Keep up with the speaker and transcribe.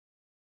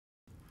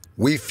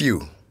We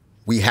few,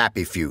 we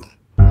happy few.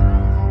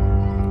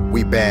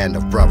 We band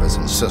of brothers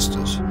and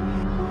sisters.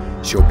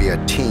 She'll be a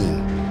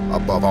team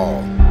above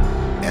all,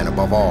 and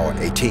above all,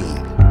 a team.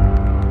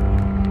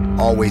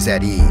 Always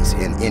at ease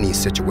in any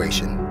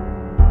situation,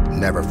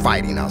 never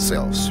fighting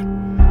ourselves.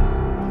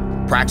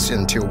 Practicing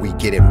until we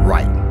get it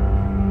right,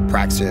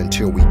 practicing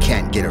until we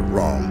can't get it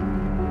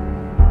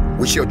wrong.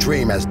 We shall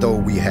dream as though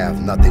we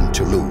have nothing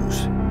to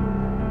lose,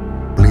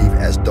 believe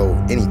as though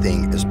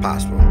anything is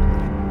possible.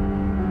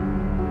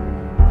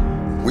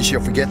 We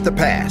shall forget the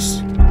past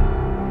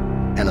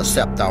and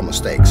accept our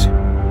mistakes,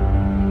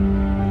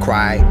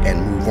 cry and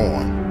move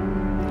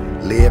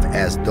on, live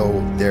as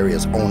though there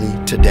is only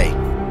today.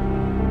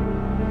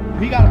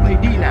 We gotta play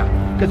D now,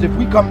 because if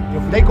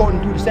they go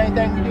and do the same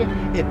thing we did,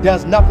 it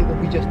does nothing what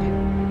we just did.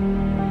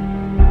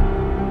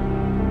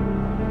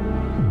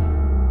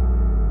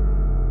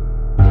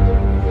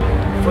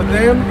 For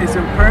them, it's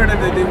imperative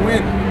that they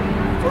win.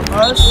 For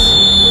us,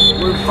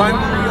 we're fine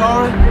where we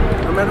are.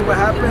 No matter what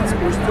happens,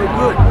 we're still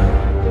good.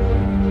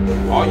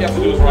 All you have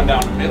to do is run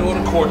down the middle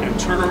of the court and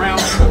turn around,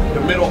 the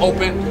middle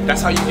open.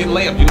 That's how you get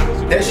layup. You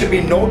know? There should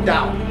be no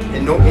doubt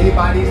in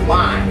anybody's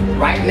mind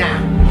right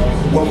now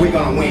what we're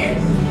gonna win.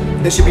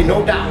 There should be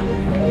no doubt.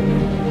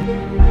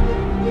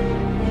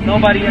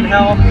 Nobody in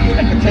hell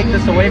that can take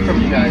this away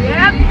from you guys.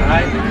 Yep.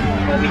 Right?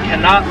 But we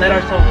cannot let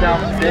ourselves down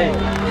today.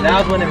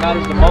 Now's when it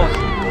matters the most.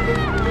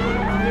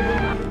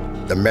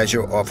 The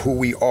measure of who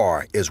we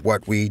are is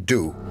what we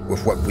do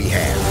with what we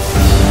have.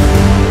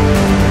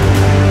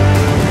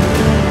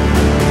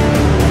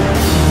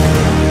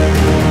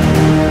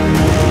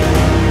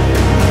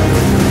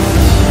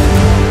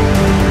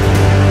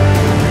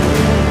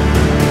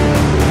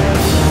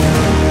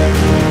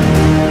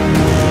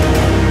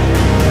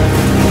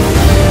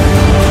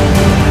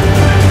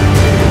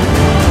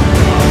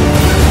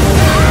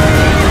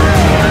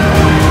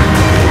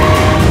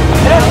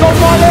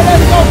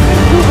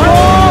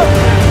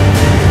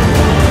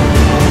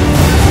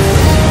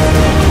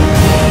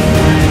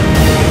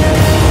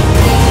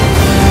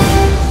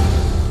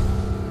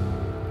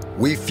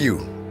 We few,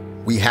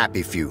 we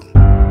happy few.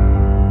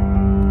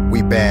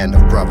 We band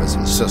of brothers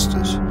and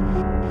sisters.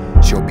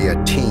 She'll be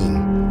a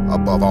team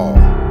above all,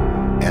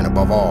 and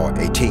above all,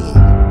 a team.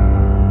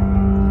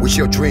 We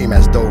shall dream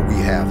as though we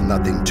have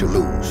nothing to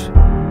lose,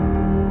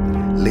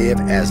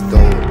 live as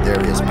though there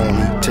is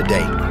only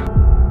today.